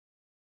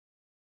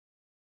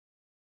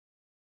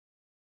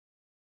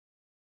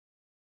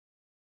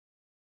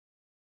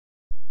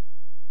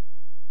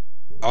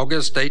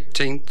August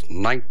 18th,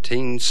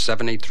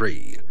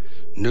 1973.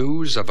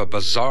 News of a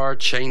bizarre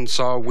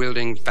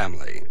chainsaw-wielding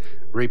family,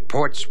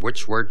 reports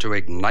which were to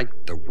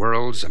ignite the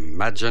world's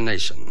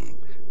imagination,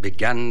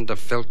 began to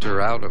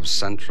filter out of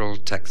central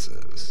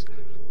Texas.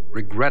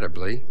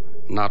 Regrettably,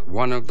 not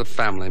one of the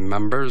family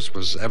members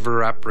was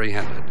ever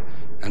apprehended,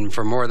 and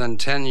for more than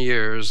 10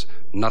 years,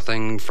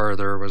 nothing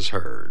further was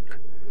heard.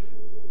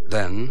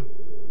 Then,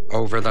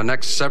 over the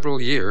next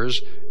several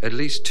years, at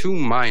least 2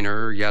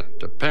 minor yet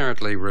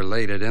apparently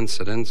related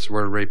incidents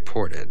were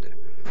reported.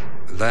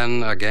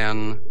 Then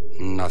again,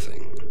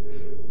 nothing.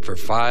 For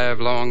 5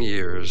 long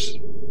years,